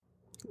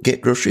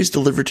Get groceries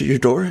delivered to your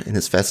door in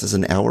as fast as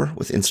an hour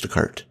with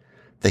Instacart.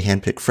 They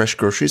handpick fresh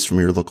groceries from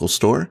your local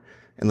store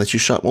and let you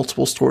shop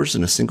multiple stores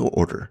in a single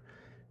order.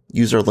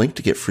 Use our link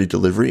to get free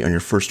delivery on your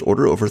first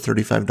order over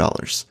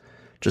 $35.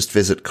 Just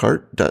visit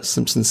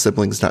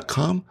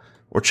cart.simpsonsiblings.com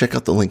or check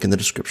out the link in the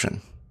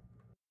description.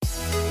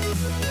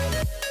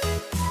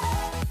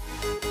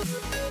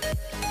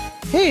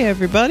 Hey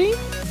everybody,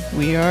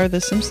 we are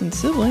the Simpson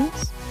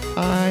Siblings.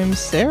 I'm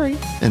Sari.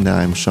 And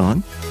I'm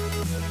Sean.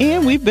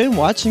 And we've been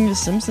watching The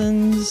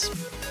Simpsons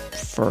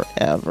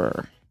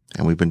forever.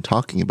 And we've been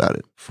talking about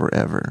it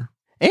forever.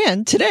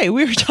 And today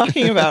we are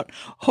talking about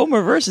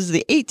Homer versus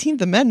the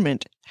 18th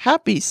Amendment.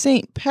 Happy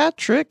St.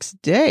 Patrick's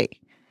Day.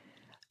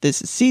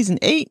 This is Season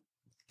 8,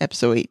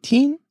 Episode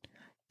 18,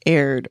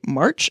 aired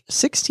March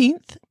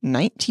 16th,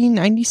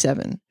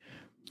 1997.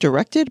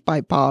 Directed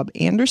by Bob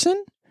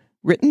Anderson,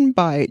 written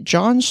by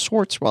John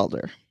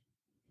Swartzwelder.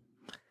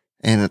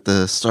 And at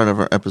the start of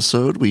our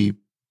episode, we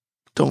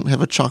don't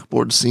have a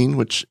chalkboard scene,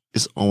 which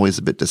is always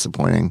a bit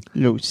disappointing.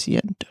 Lo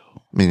siento.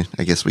 I mean,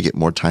 I guess we get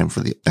more time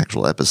for the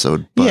actual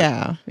episode. But,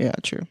 Yeah,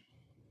 true.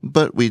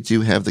 But we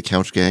do have the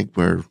couch gag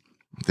where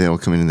they all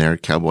come in their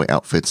cowboy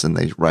outfits and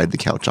they ride the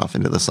couch off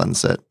into the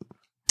sunset.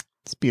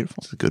 It's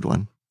beautiful. It's a good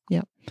one.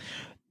 Yeah.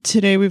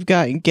 Today we've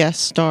got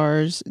guest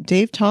stars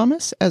Dave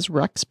Thomas as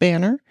Rex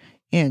Banner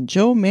and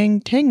Joe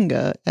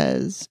Mantegna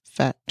as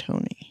Fat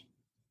Tony.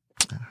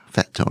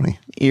 Fat Tony.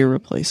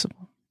 Irreplaceable.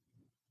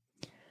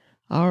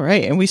 All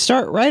right. And we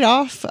start right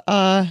off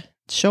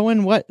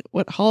showing what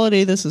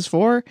holiday this is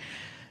for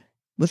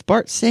with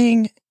Bart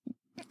saying,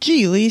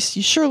 "Gee, Lise,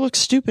 you sure look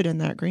stupid in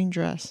that green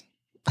dress."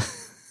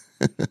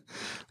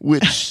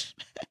 Which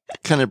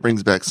kind of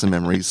brings back some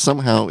memories.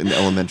 Somehow in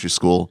elementary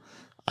school,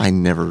 I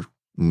never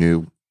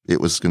knew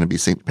it was going to be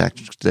St.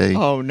 Patrick's Day.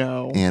 Oh,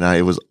 no. And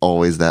I was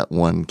always that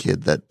one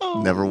kid that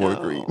never wore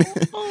green.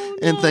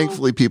 And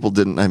thankfully people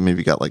didn't. I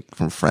maybe got like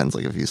from friends,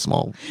 like a few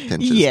small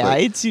pinches. Yeah,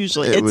 it's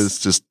usually.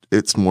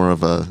 It's more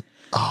of a,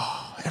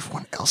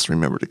 everyone else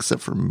remembered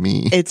except for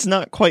me. It's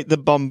not quite the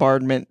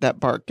bombardment that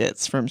Bart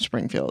gets from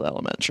Springfield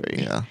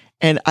Elementary. Yeah.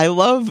 And I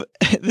love,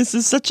 this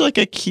is such like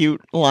a cute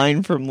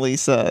line from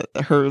Lisa,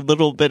 her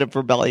little bit of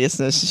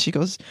rebelliousness. She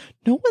goes,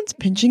 "No one's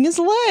pinching his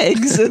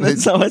legs." And then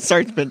someone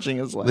starts pinching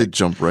his legs. They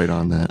jump right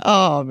on that.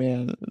 Oh,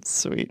 man. It's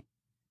sweet.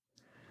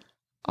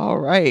 All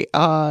right.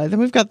 Then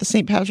we've got the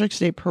St. Patrick's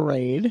Day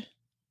parade.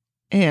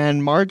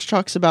 And Marge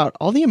talks about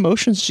all the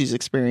emotions she's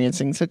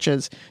experiencing, such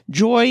as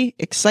joy,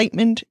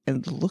 excitement,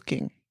 and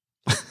looking.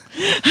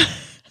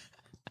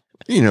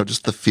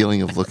 Just the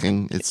feeling of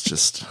looking. It's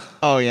just...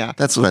 Oh, yeah.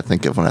 That's what I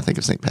think of when I think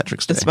of St.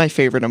 Patrick's Day. That's my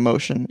favorite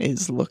emotion,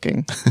 is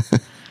looking.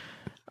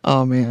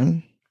 Oh,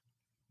 man.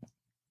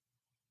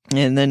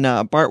 And then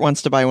Bart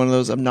wants to buy one of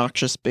those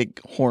obnoxious big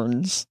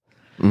horns.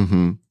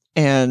 Mm-hmm.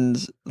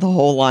 And the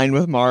whole line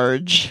with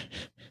Marge,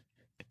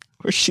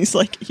 where she's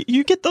like,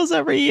 "You get those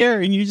every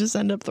year, and you just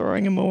end up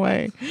throwing them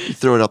away." You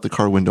throw it out the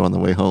car window on the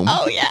way home.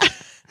 Oh, yeah.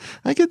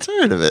 I get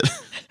tired of it.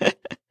 But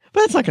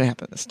it's not going to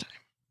happen this time.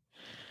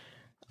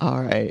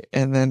 All right.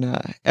 And then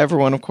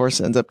everyone, of course,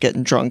 ends up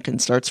getting drunk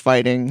and starts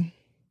fighting.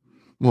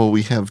 Well,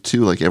 we have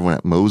too, like everyone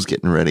at Moe's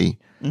getting ready.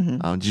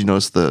 Mm-hmm. Did you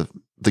notice the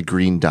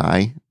green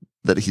dye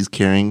that he's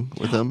carrying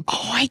with him?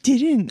 Oh, I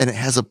didn't. And it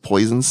has a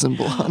poison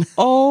symbol on it.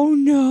 Oh,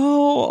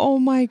 no. Oh,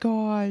 my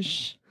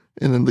gosh.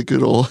 And then the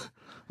good old,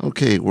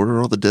 "Okay, where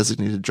are all the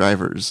designated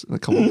drivers?" And a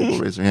couple people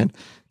raise their hand.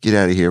 "Get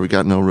out of here. We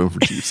got no room for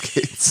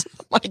cheapskates."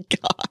 Oh, my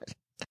God.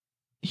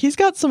 He's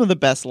got some of the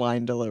best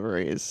line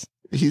deliveries.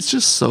 He's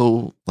just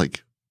so,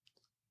 like,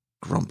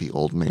 grumpy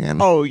old man.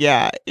 Oh,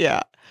 yeah.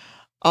 Yeah.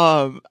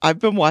 I've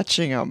been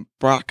watching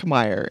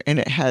Brockmire, and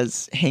it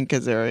has Hank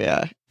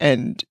Azaria,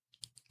 and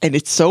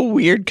it's so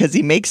weird because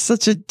he makes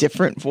such a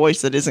different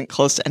voice that isn't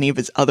close to any of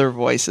his other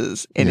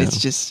voices, and Yeah.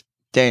 it's just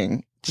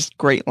just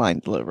great line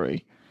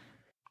delivery.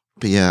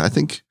 But yeah, I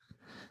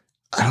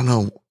don't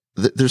know.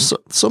 There's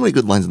so many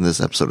good lines in this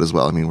episode as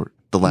well. I mean,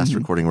 the last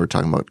recording, we're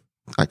talking about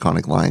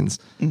iconic lines.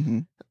 Mm-hmm.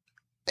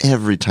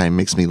 Every time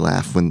makes me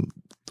laugh when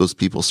those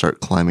people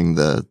start climbing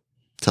the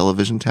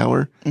television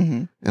tower.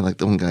 Mm-hmm. And like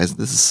the one guy's,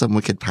 "This is some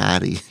wicked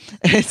patty."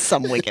 It's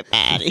some wicked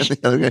patty.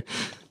 the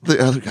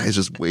other guy's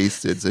just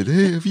wasted. Said,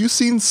 "Hey, have you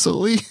seen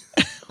Sully?"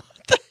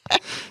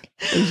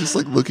 He's just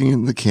like looking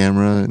in the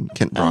camera, and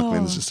Kent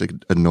Brockman's just like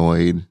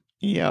annoyed.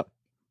 Yep.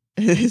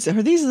 Are these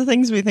the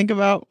things we think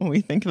about when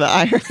we think of the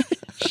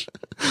Irish?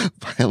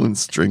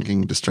 Violence,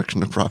 drinking,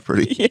 destruction of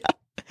property. Yeah.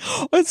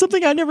 Oh, it's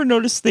something I never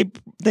noticed.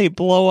 They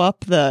blow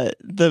up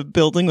the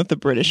building with the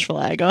British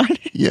flag on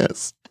it.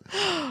 Yes.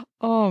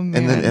 Oh,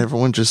 man. And then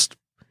everyone just,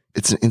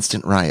 it's an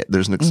instant riot.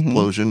 There's an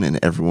explosion and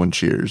everyone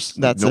cheers.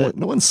 That's it.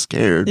 No one's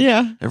scared.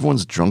 Yeah.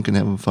 Everyone's drunk and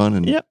having fun.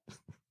 And Yep.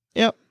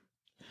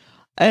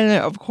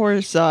 And of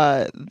course,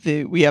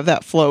 we have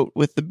that float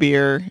with the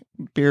beer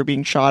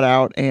being shot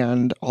out,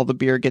 and all the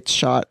beer gets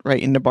shot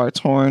right into Bart's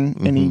horn,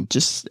 and he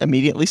just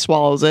immediately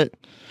swallows it.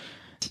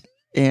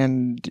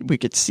 And we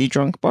get to see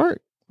drunk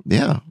Bart.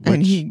 Yeah.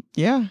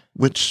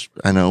 Which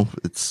I know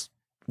it's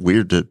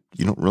weird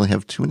you don't really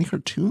have too many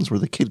cartoons where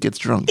the kid gets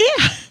drunk.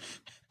 Yeah.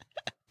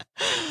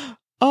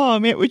 Oh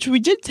man, which we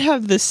did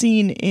have the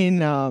scene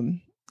in. I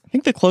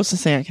think the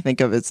closest thing I can think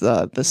of is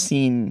the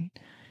scene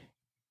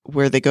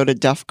where they go to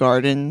Duff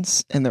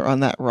Gardens and they're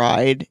on that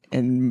ride,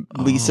 and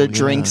Lisa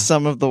drinks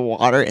some of the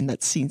water, and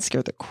that scene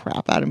scared the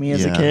crap out of me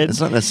as a kid. It's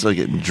not necessarily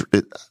getting.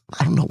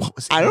 I don't know what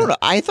was. I don't know.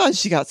 I thought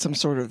she got some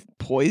sort of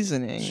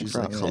poisoning. She's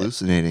from like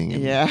hallucinating.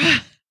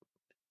 Yeah.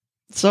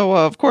 So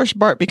of course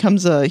Bart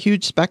becomes a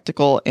huge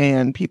spectacle,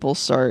 and people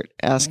start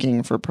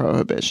asking for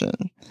prohibition.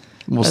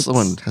 Well,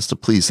 someone has to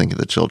please think of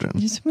the children.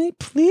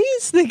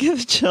 Please think of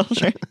the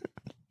children.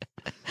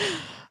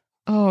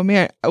 Oh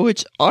man,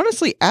 which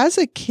honestly, as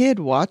a kid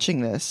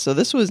watching this, so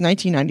this was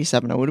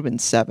 1997, I would have been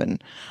 7.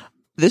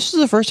 This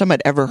was the first time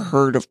I'd ever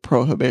heard of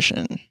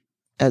prohibition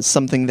as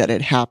something that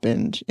had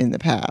happened in the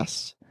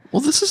past.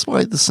 Well, this is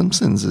why The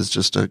Simpsons is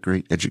just a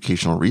great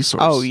educational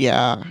resource. Oh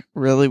yeah,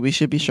 really, we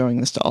should be showing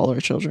this to all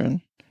our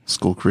children.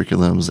 School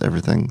curriculums,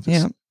 everything.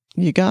 Yeah,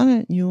 you got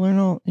it. You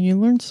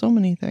learn so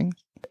many things.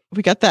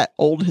 We got that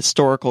old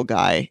historical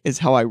guy is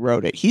how I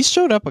wrote it. He's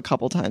showed up a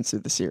couple times through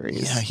the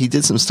series. Yeah, he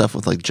did some stuff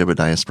with like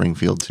Jebediah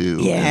Springfield too.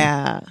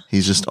 Yeah.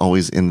 He's just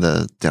always in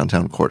the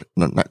downtown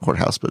not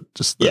courthouse, but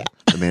just the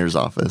mayor's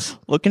office.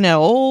 Looking at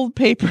old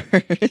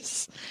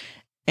papers.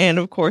 And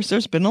of course,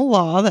 there's been a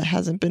law that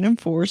hasn't been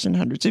enforced in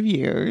hundreds of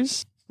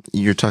years.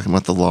 You're talking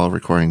about the law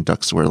requiring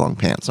ducks to wear long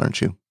pants, aren't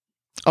you?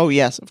 Oh,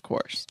 yes, of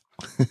course.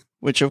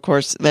 Which, of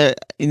course, and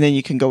then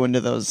you can go into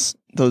those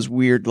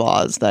weird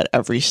laws that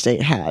every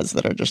state has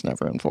that are just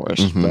never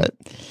enforced. Mm-hmm. But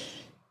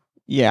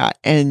yeah,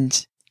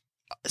 and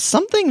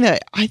something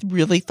that I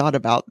really thought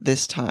about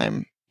this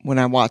time when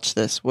I watched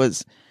this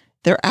was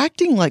they're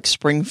acting like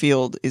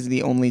Springfield is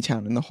the only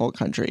town in the whole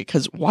country.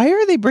 Because why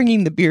are they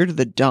bringing the beer to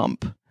the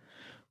dump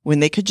when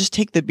they could just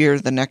take the beer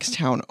to the next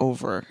town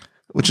over?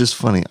 Which is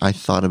funny. I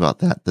thought about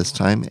that this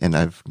time, and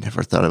I've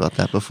never thought about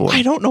that before.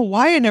 I don't know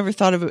why I never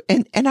thought of it.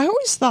 And I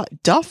always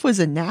thought Duff was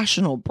a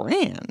national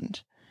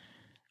brand.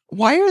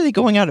 Why are they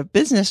going out of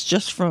business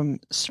just from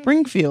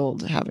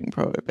Springfield having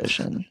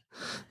prohibition?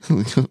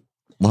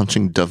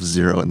 Launching Duff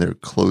Zero, and they're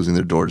closing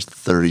their doors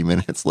 30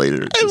 minutes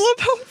later. I love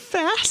how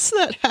fast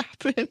that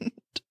happened.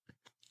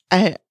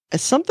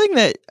 Something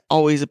that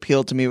always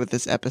appealed to me with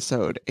this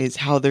episode is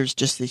how there's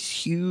just this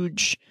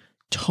huge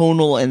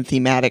tonal and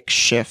thematic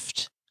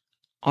shift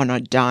on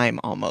a dime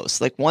almost.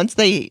 Like once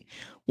they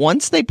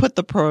put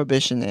the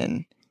prohibition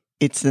in,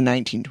 it's the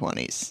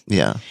 1920s.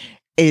 Yeah.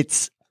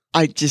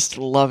 I just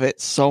love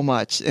it so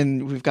much.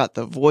 And we've got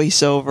the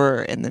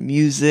voiceover and the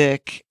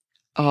music.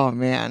 Oh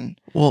man.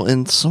 Well,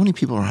 and so many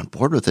people are on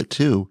board with it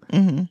too.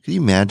 Mm-hmm. Can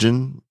you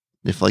imagine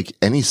if like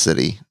any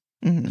city,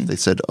 if they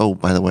said, oh,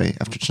 by the way,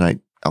 after tonight,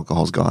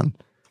 alcohol's gone.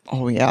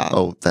 Oh yeah.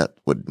 Oh, that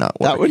would not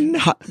work. That would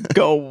not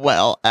go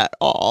well at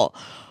all.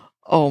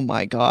 Oh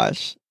my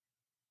gosh.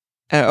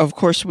 Of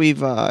course, we've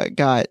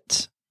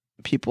got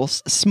people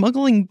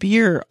smuggling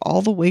beer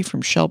all the way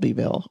from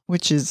Shelbyville,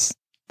 which is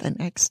the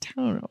next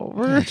town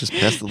over. Yeah, just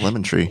past the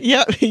lemon tree.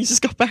 Yeah, you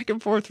just go back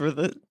and forth with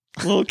the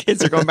little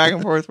kids are going back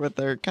and forth with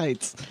their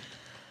kites.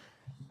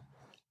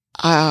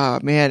 Ah,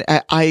 man,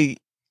 I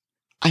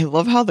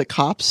love how the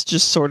cops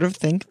just sort of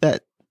think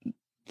that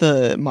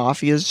the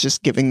mafia is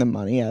just giving them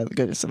money out of the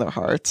goodness of their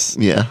hearts.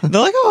 Yeah.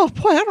 They're like, oh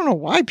boy, I don't know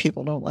why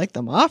people don't like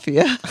the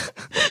mafia.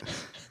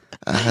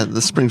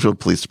 The Springfield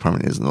Police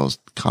Department is the most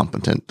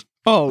competent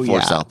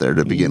force out there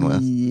to begin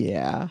with.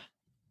 Yeah.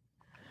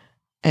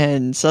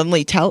 And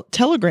suddenly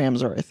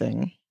telegrams are a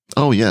thing.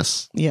 Oh,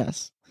 yes.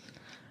 Yes.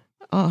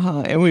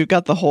 Uh-huh. And we've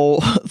got the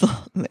whole,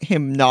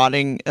 him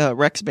nodding,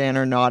 Rex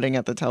Banner nodding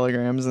at the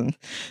telegrams, and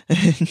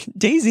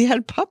Daisy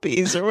had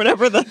puppies or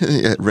whatever the...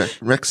 Yeah,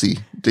 Rexy,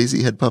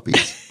 Daisy had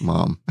puppies,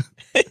 Mom.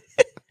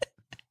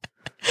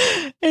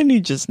 And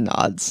he just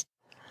nods.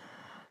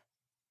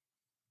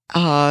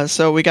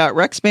 So we got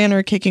Rex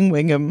Banner kicking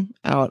Wiggum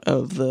out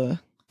of the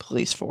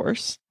police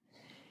force.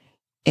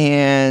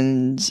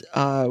 And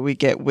we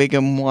get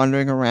Wiggum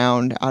wandering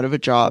around out of a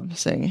job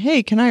saying,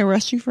 hey, can I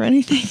arrest you for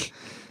anything?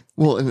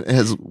 Well, and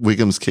as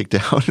Wiggum's kicked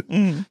out,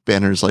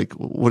 Banner's like,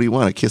 what do you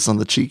want, a kiss on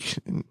the cheek?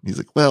 And he's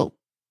like, well,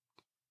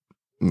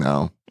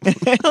 no.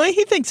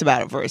 He thinks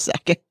about it for a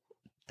second.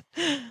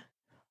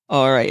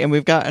 All right. And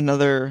we've got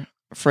another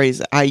phrase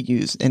that I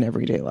use in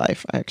everyday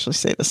life. I actually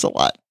say this a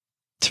lot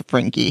to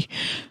Frankie.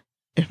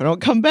 If I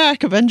don't come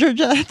back, Avenger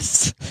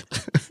Jets.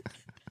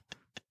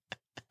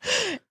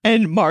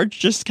 And Marge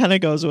just kind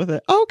of goes with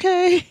it.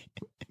 Okay.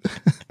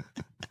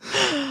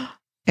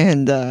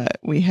 And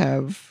we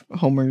have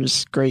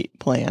Homer's great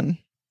plan.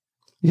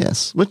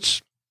 Yes,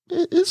 which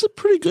is a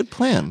pretty good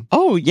plan.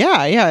 Oh,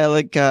 yeah. Yeah.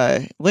 Like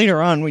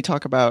later on, I'll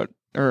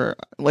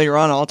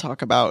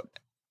talk about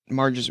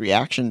Marge's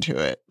reaction to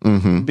it.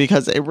 Mm-hmm.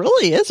 Because it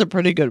really is a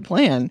pretty good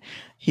plan.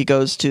 He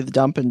goes to the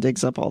dump and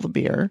digs up all the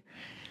beer.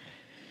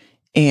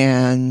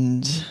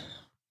 And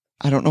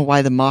I don't know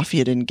why the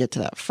mafia didn't get to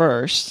that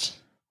first.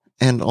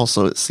 And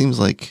also, it seems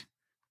like,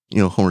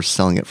 Homer's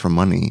selling it for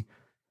money.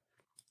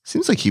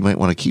 Seems like he might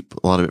want to keep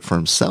a lot of it for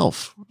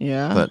himself.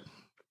 Yeah. But,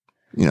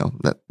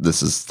 that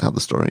this is how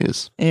the story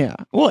is. Yeah.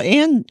 Well,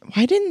 and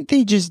why didn't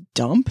they just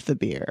dump the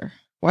beer?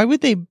 Why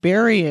would they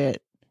bury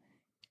it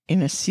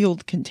in a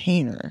sealed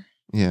container?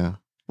 Yeah.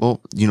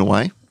 Well, you know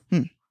why?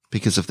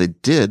 Because if they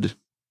did,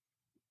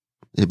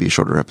 it'd be a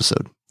shorter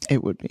episode.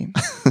 It would be.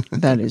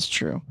 That is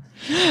true.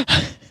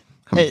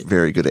 I'm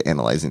very good at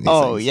analyzing these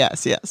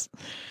things. Yes.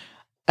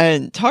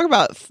 And talk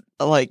about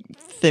like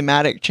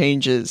thematic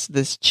changes,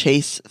 this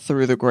chase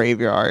through the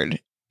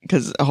graveyard.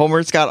 Because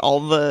Homer's got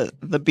all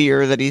the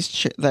beer that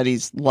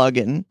he's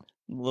lugging.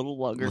 Little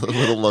lugger.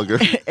 Little lugger.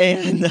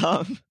 And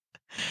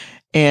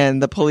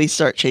the police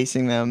start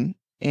chasing them.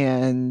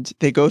 And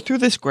they go through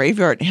this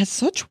graveyard. It has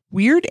such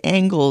weird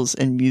angles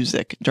and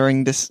music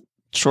during this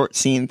short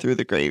scene through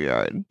the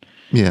graveyard.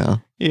 Yeah.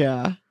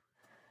 Yeah.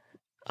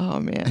 Oh,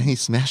 man. And he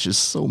smashes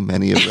so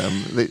many of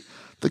them.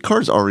 The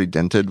car's already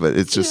dented, but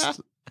it's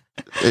just,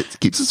 it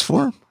keeps its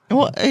form.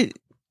 Well,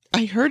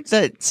 I heard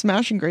that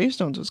smashing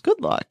gravestones was good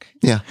luck.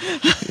 Yeah.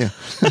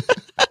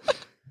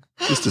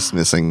 Just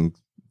dismissing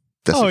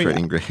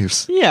desecrating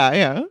graves.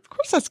 Yeah. Of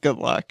course that's good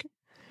luck.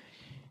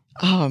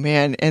 Oh,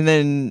 man. And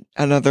then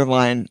another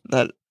line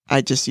that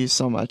I just use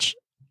so much.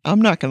 I'm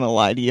not going to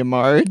lie to you,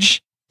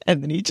 Marge.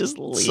 And then he just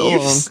leaves. So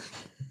long.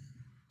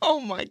 Oh,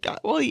 my God.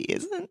 Well, he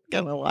isn't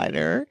going to lie to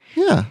her.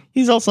 Yeah.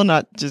 He's also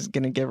not just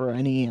going to give her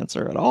any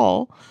answer at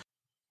all.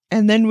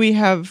 And then we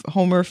have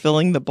Homer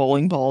filling the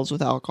bowling balls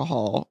with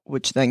alcohol,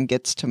 which then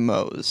gets to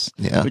Moe's.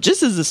 Yeah. Which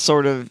this is a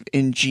sort of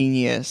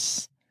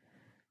ingenious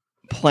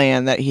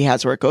plan that he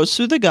has where it goes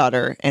through the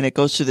gutter and it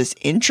goes through this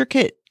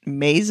intricate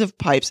maze of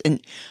pipes.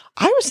 And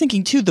I was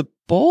thinking, too, the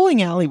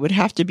bowling alley would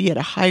have to be at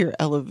a higher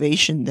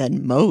elevation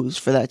than Moe's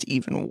for that to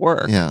even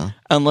work. Yeah.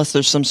 Unless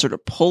there's some sort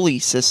of pulley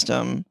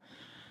system.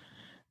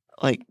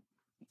 Like,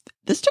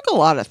 this took a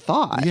lot of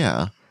thought.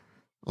 Yeah.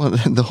 Well,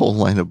 the whole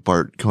line of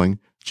Bart going,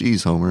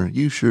 "Geez, Homer,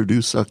 you sure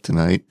do suck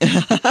tonight.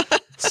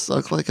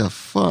 Suck like a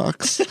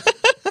fox."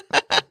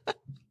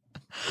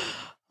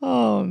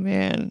 Oh,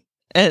 man.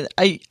 And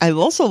I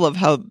also love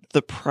how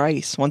the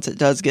price, once it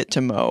does get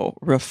to Moe,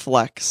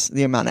 reflects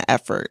the amount of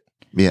effort.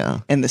 Yeah.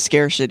 And the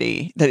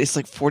scarcity that it's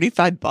like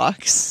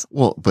 $45.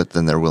 Well, but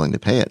then they're willing to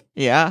pay it.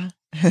 Yeah.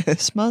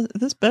 This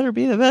better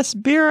be the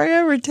best beer I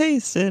ever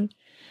tasted.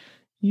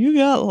 You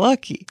got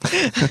lucky.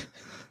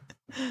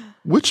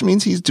 Which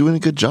means he's doing a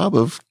good job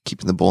of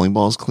keeping the bowling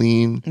balls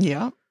clean.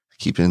 Yeah.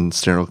 Keeping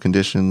sterile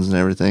conditions and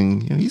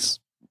everything. You know, he's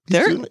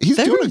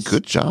doing a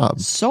good job.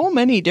 So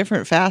many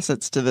different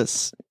facets to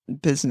this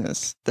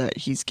business that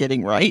he's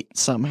getting right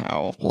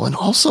somehow. Well, and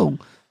also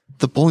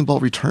the bowling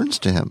ball returns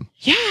to him.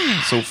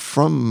 Yeah. So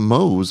from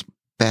Moe's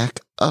back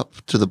up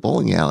to the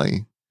bowling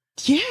alley.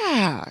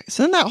 Yeah.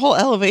 So then that whole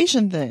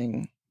elevation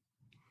thing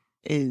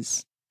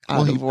is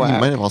out of whack. He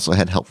might have also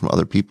had help from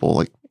other people.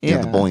 Like,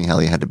 the bowling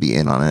alley had to be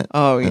in on it.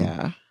 Oh,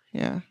 yeah.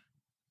 Yeah.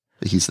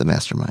 But he's the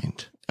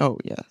mastermind. Oh,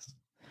 yes.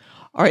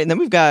 All right. And then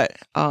we've got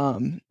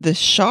this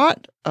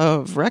shot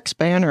of Rex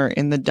Banner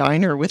in the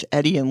diner with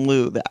Eddie and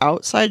Lou. The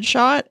outside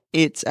shot,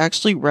 it's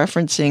actually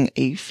referencing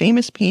a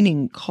famous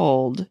painting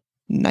called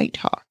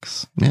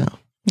Nighthawks. Yeah.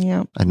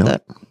 Yeah. I know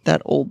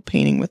that old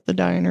painting with the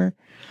diner.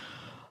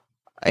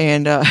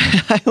 And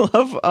I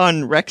love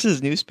on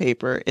Rex's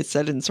newspaper, it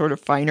said in sort of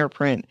finer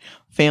print,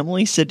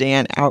 "Family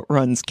sedan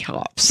outruns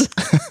cops."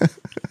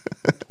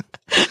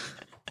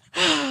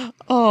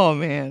 Oh,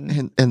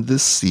 man. And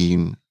this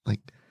scene, like,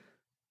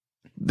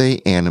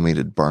 they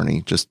animated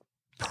Barney just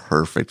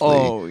perfectly.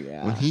 Oh,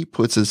 yeah. When he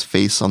puts his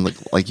face on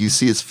you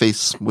see his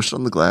face smushed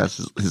on the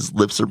glass, his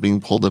lips are being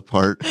pulled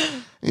apart,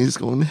 and he's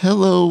going,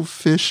 "Hello,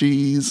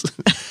 fishies."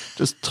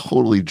 Just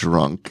totally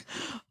drunk.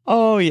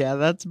 Oh, yeah,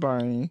 that's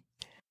Barney.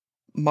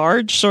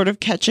 Marge sort of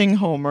catching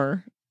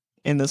Homer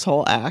in this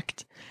whole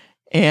act.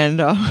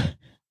 And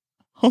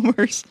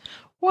Homer's,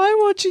 "Why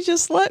won't you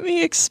just let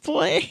me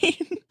explain?"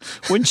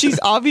 When she's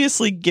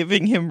obviously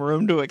giving him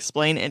room to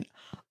explain. And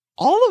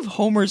all of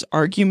Homer's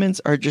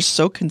arguments are just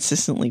so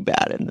consistently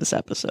bad in this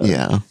episode.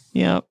 Yeah.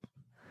 Yep.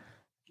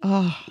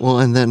 Oh. Well,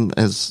 and then,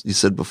 as you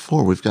said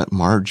before, we've got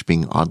Marge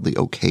being oddly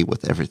okay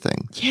with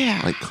everything.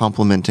 Yeah. Like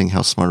complimenting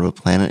how smart of a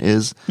plan it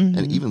is. Mm-hmm.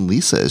 And even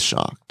Lisa is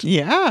shocked.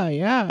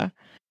 Yeah.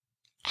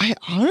 I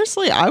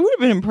would have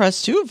been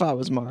impressed too if I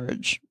was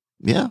Marge.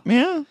 Yeah.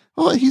 Yeah.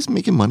 Well, he's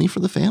making money for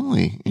the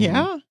family.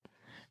 Yeah.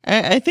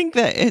 I think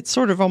that it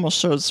sort of almost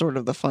shows sort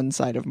of the fun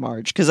side of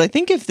Marge. Because I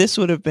think if this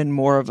would have been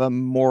more of a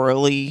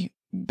morally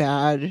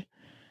bad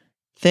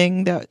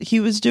thing that he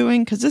was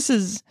doing,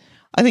 because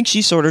I think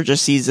she sort of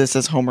just sees this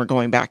as Homer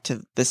going back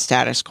to the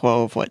status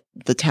quo of what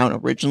the town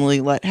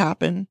originally let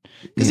happen.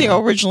 Because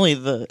originally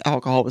the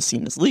alcohol was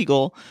seen as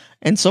legal,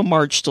 and so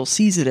Marge still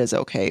sees it as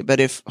okay. But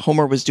if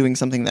Homer was doing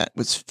something that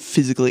was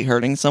physically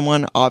hurting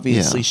someone,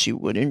 obviously she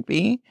wouldn't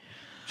be.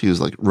 She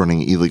was like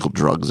running illegal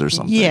drugs or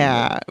something.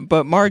 Yeah,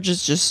 but Marge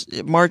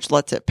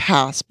lets it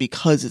pass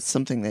because it's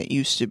something that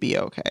used to be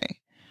okay.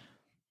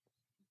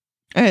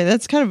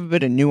 That's kind of a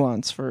bit of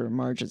nuance for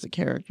Marge as a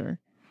character.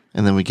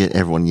 And then we get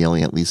everyone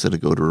yelling at Lisa to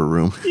go to her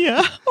room.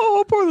 Yeah.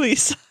 Oh, poor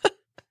Lisa.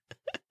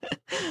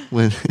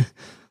 When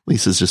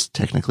Lisa's just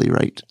technically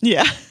right.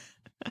 Yeah.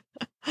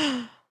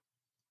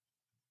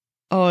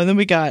 Oh, and then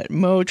we got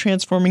Moe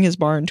transforming his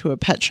bar into a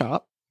pet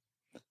shop.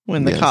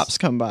 when the Yes. cops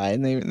come by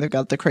and they've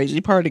got the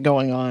crazy party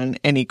going on,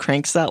 and he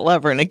cranks that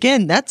lever. And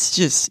again, that's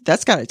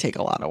got to take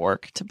a lot of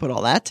work to put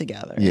all that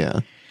together. Yeah.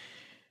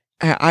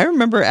 I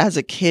remember as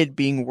a kid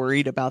being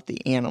worried about the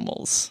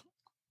animals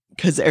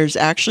because there's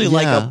actually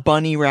like Yeah. a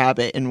bunny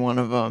rabbit in one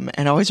of them.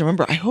 And I always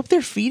remember, I hope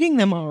they're feeding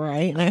them all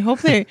right. And I hope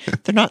they're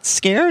not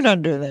scared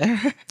under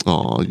there.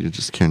 Oh, you're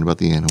just caring about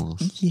the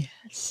animals.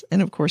 Yes.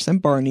 And of course, then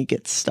Barney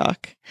gets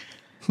stuck.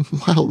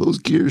 Wow, those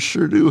gears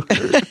sure do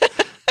hurt.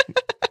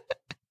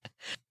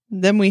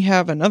 Then we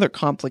have another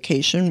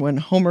complication when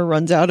Homer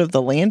runs out of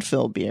the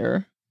landfill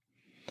beer.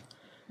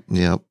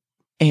 Yep.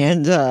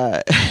 And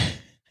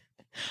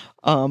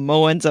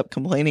Mo ends up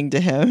complaining to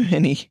him.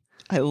 And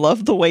I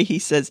love the way he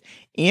says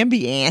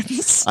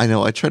ambience. I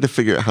know. I tried to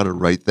figure out how to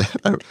write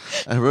that.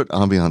 I wrote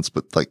ambiance,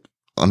 but like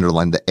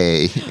underlined the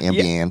A,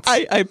 ambience.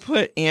 Yeah, I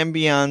put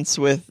ambience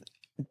with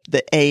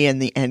the A and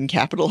the N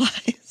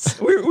capitalized.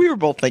 we were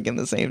both thinking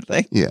the same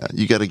thing. Yeah,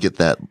 you got to get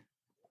that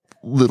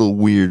little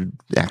weird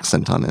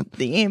accent on it.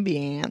 The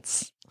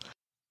ambience.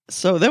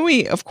 So then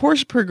we, of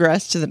course,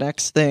 progress to the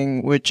next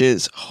thing, which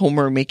is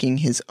Homer making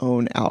his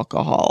own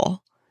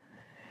alcohol.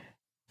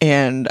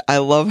 And I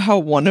love how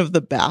one of the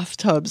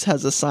bathtubs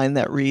has a sign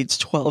that reads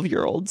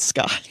 12-year-old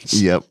Scotch.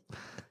 Yep.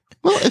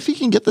 Well, if he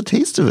can get the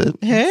taste of it,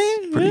 Hey,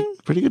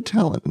 it's pretty good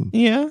talent.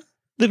 yeah.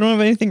 They don't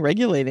have anything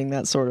regulating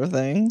that sort of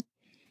thing.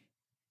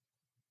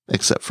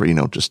 Except for,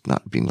 just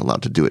not being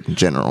allowed to do it in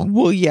general.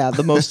 Well, yeah,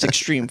 the most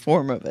extreme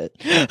form of it.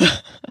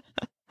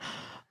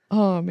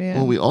 Oh,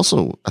 man.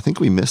 Well, I think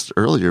we missed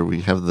earlier,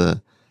 we have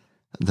the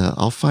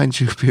I'll find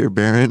you, Beer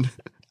Baron.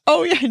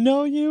 Oh, yeah,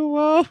 no, you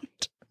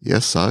won't.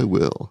 Yes, I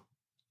will.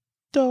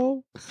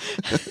 No.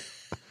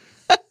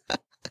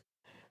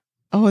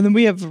 Oh, and then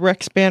we have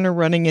Rex Banner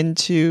running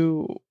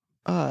into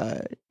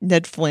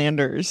Ned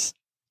Flanders.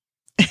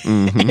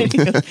 Mhm. And he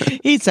goes,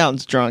 he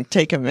sounds drunk.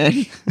 Take him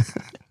in.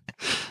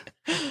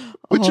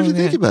 Which, if you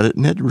think man. about it,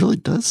 Ned really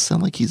does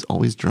sound like he's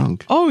always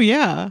drunk. Oh,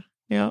 yeah.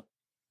 Yeah.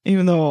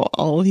 Even though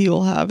all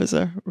he'll have is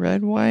a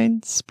red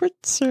wine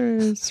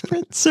spritzer,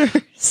 spritzer,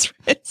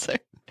 spritzer.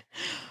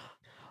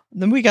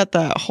 Then we got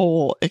that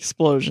whole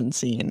explosion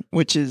scene,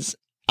 which is,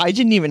 I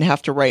didn't even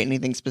have to write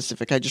anything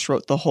specific. I just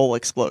wrote the whole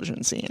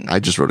explosion scene. I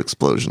just wrote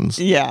explosions.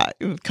 Yeah.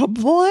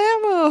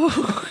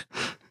 Kablamo!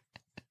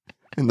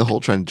 And the whole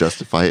trying to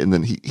justify it. And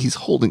then he's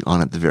holding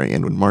on at the very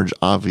end when Marge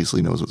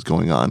obviously knows what's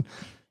going on.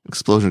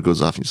 Explosion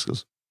goes off and he just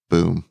goes,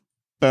 boom.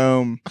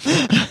 Boom.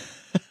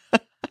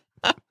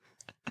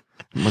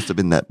 It must have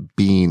been that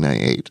bean I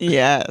ate.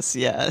 Yes,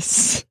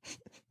 yes.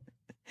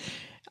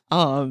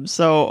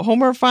 So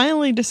Homer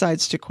finally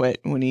decides to quit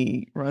when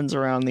he runs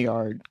around the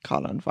yard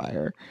caught on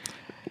fire.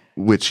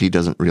 Which he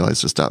doesn't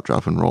realize to stop,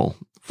 drop, and roll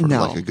for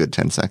No. like a good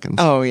 10 seconds.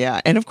 Oh, yeah.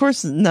 And of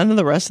course, none of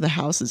the rest of the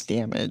house is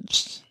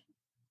damaged.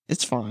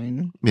 It's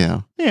fine.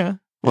 Yeah. Yeah.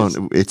 Well,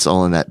 it's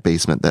all in that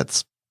basement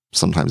that's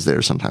sometimes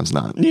there, sometimes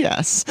not.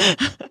 Yes.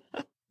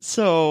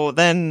 So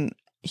then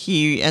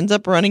he ends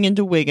up running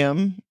into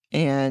Wiggum,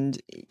 and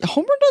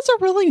Homer does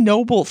a really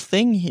noble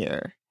thing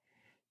here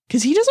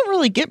because he doesn't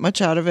really get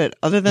much out of it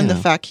other than the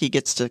Yeah. fact he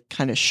gets to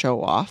kind of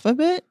show off a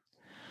bit.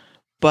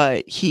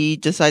 But he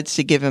decides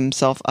to give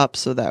himself up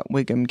so that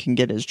Wiggum can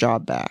get his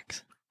job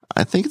back.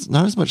 I think it's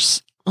not as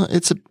much.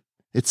 It's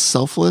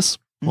selfless,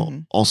 while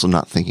Mhm. also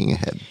not thinking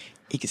ahead.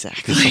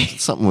 Exactly.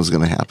 Because something was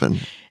going to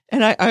happen.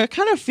 And I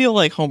kind of feel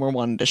like Homer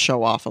wanted to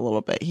show off a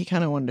little bit. He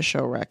kind of wanted to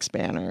show Rex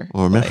Banner.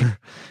 Well, remember,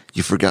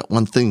 you forgot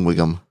one thing,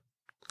 Wiggum.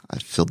 I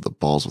filled the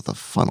balls with a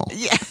funnel.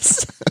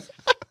 Yes.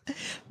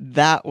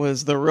 That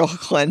was the real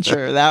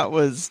clincher. That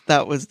was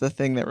the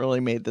thing that really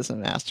made this a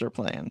master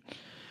plan.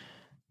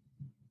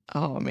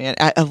 Oh man,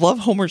 I love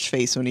Homer's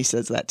face when he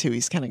says that too.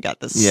 He's kind of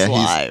got this Yeah,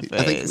 sly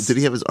I face. think, did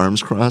he have his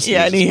arms crossed?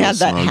 Yeah, and he had was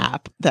that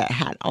smug.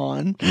 hat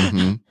on.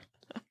 Mhm.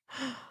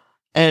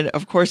 And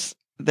of course,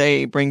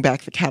 they bring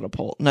back the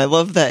catapult, and I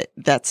love that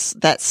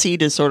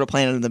seed is sort of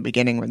planted in the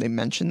beginning where they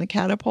mention the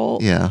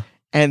catapult, Yeah.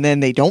 and then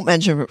they don't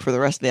mention it for the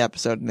rest of the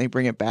episode, and they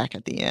bring it back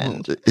at the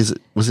end. Well,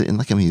 was it in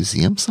like a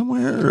museum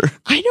somewhere? Or?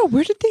 I know,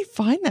 where did they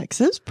find that?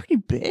 Because it was pretty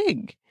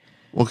big.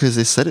 Well, because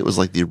they said it was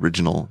like the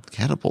original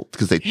catapult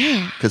because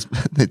Yeah.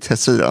 they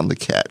tested it on the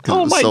cat because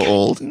it was so God.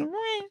 old.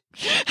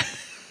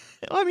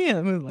 I mean,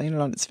 it landed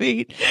on its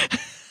feet.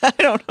 I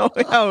don't know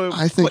how.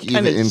 I think what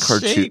kind even of in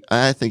cartoon, shape.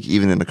 I think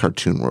even in a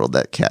cartoon world,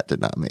 that cat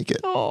did not make it.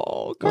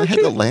 Oh, Well, it had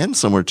to cartoon, land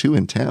somewhere too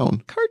in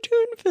town.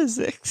 cartoon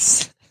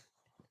physics.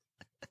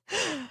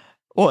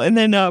 Well, and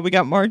then we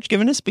got Marge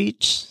giving a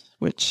speech,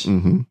 which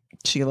Hmm.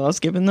 she loves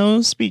giving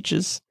those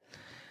speeches.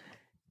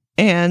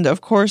 And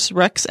of course,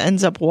 Rex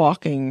ends up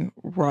walking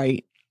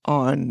right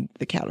on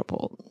the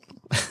catapult.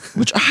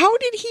 Which, how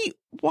did he?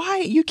 Why?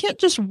 You can't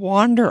just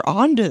wander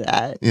onto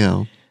that.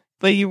 Yeah.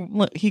 But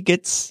he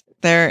gets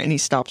there and he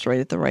stops right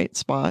at the right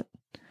spot.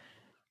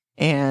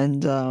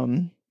 And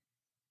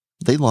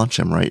They launch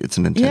him, right? It's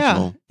an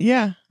intentional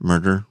yeah.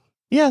 murder.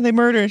 Yeah, they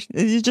murdered.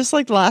 It's just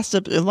like the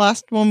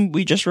last one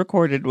we just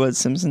recorded was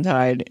Simpson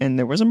Tide, and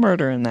there was a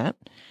murder in that.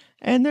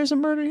 And there's a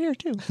murder here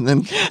too. And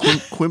then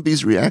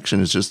Quimby's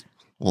reaction is just,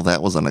 Well,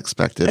 that was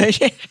unexpected.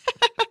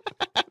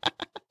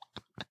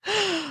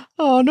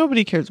 Oh,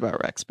 nobody cares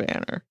about Rex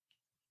Banner.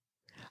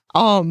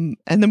 And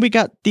then we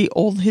got the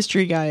old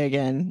history guy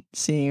again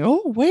seeing,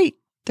 oh, wait,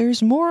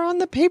 there's more on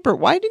the paper.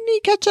 Why didn't he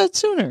catch that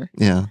sooner?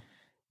 Yeah.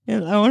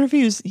 And I wonder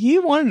if he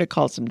wanted to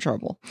cause some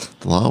trouble.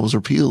 The law was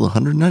repealed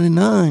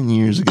 199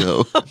 years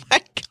ago. Oh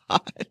my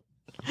God.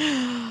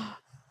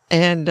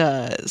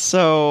 And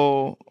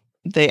so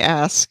they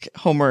ask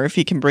Homer if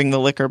he can bring the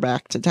liquor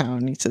back to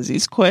town. He says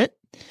he's quit.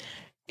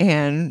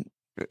 And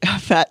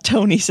Fat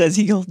Tony says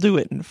he'll do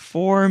it in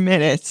 4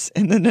 minutes.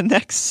 And then the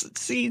next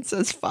scene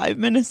says 5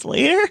 minutes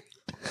later.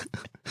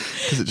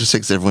 Because it just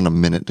takes everyone a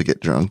minute to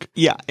get drunk.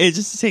 Yeah, it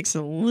just takes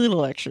a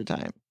little extra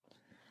time.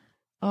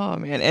 Oh,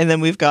 man. And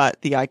then we've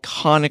got the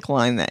iconic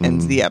line that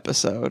ends the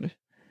episode.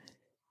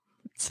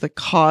 It's the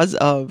cause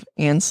of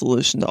and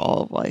solution to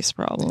all of life's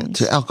problems.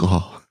 To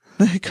alcohol.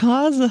 The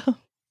cause of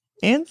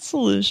and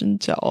solution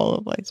to all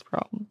of life's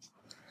problems.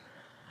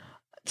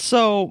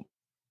 So,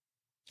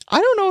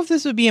 I don't know if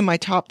this would be in my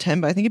top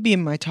 10, but I think it'd be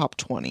in my top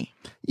 20.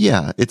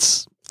 Yeah,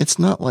 it's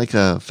not like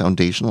a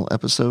foundational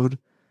episode,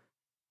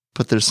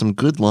 but there's some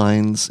good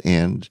lines,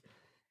 and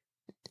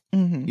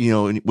you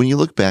know, when you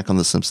look back on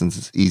The Simpsons,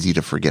 it's easy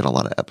to forget a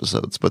lot of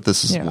episodes, but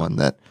this is one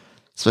that,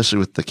 especially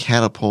with the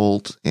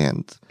catapult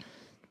and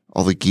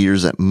all the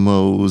gears at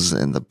Moe's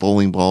and the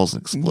bowling balls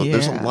and explode,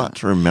 there's a lot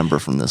to remember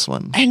from this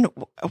one. And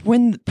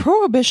when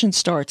Prohibition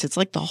starts, it's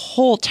like the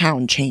whole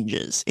town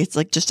changes. It's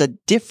like just a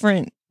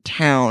different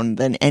town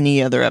than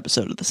any other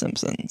episode of The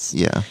Simpsons.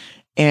 Yeah.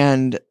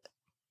 And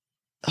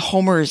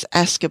Homer's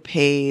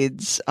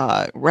escapades,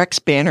 Rex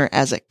Banner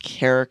as a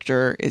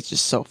character is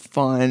just so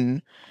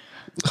fun.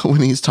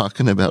 When he's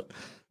talking about,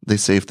 they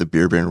say if the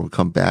beer baron will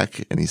come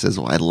back, and he says,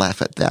 well, I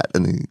laugh at that.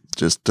 And he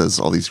just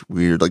does all these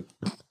weird,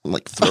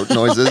 like throat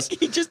noises.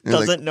 He just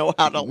doesn't know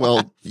how to laugh.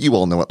 Well, you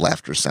all know what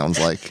laughter sounds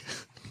like.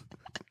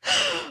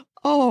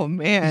 Oh,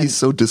 man. He's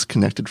so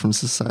disconnected from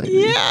society.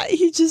 Yeah,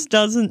 he just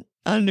doesn't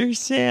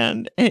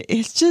understand.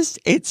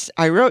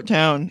 I wrote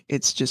down,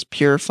 it's just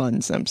pure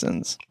fun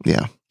Simpsons.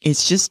 Yeah.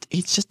 It's just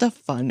a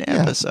fun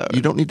episode.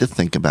 You don't need to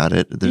think about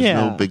it. There's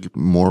no big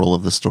moral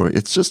of the story.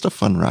 It's just a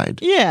fun ride.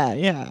 Yeah,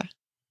 yeah.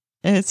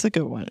 And it's a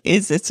good one.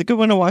 It's a good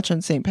one to watch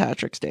on St.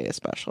 Patrick's Day,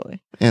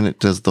 especially. And it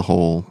does the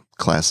whole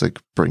classic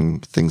bring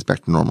things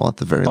back to normal at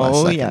the very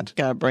last second. Oh, yeah.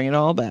 Gotta bring it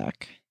all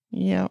back.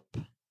 Yep.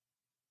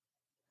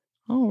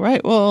 All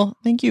right. Well,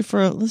 thank you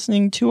for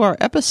listening to our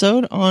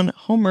episode on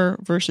Homer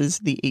versus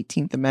the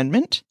 18th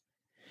Amendment.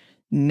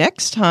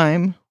 Next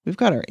time, we've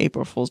got our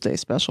April Fool's Day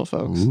special,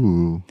 folks.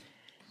 Ooh.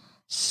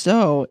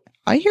 So,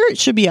 I hear it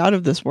should be out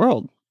of this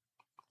world.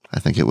 I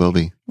think it will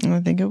be. I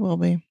think it will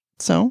be.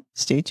 So,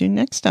 stay tuned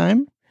next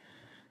time.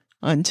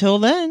 Until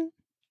then,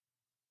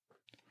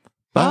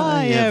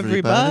 bye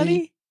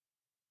everybody.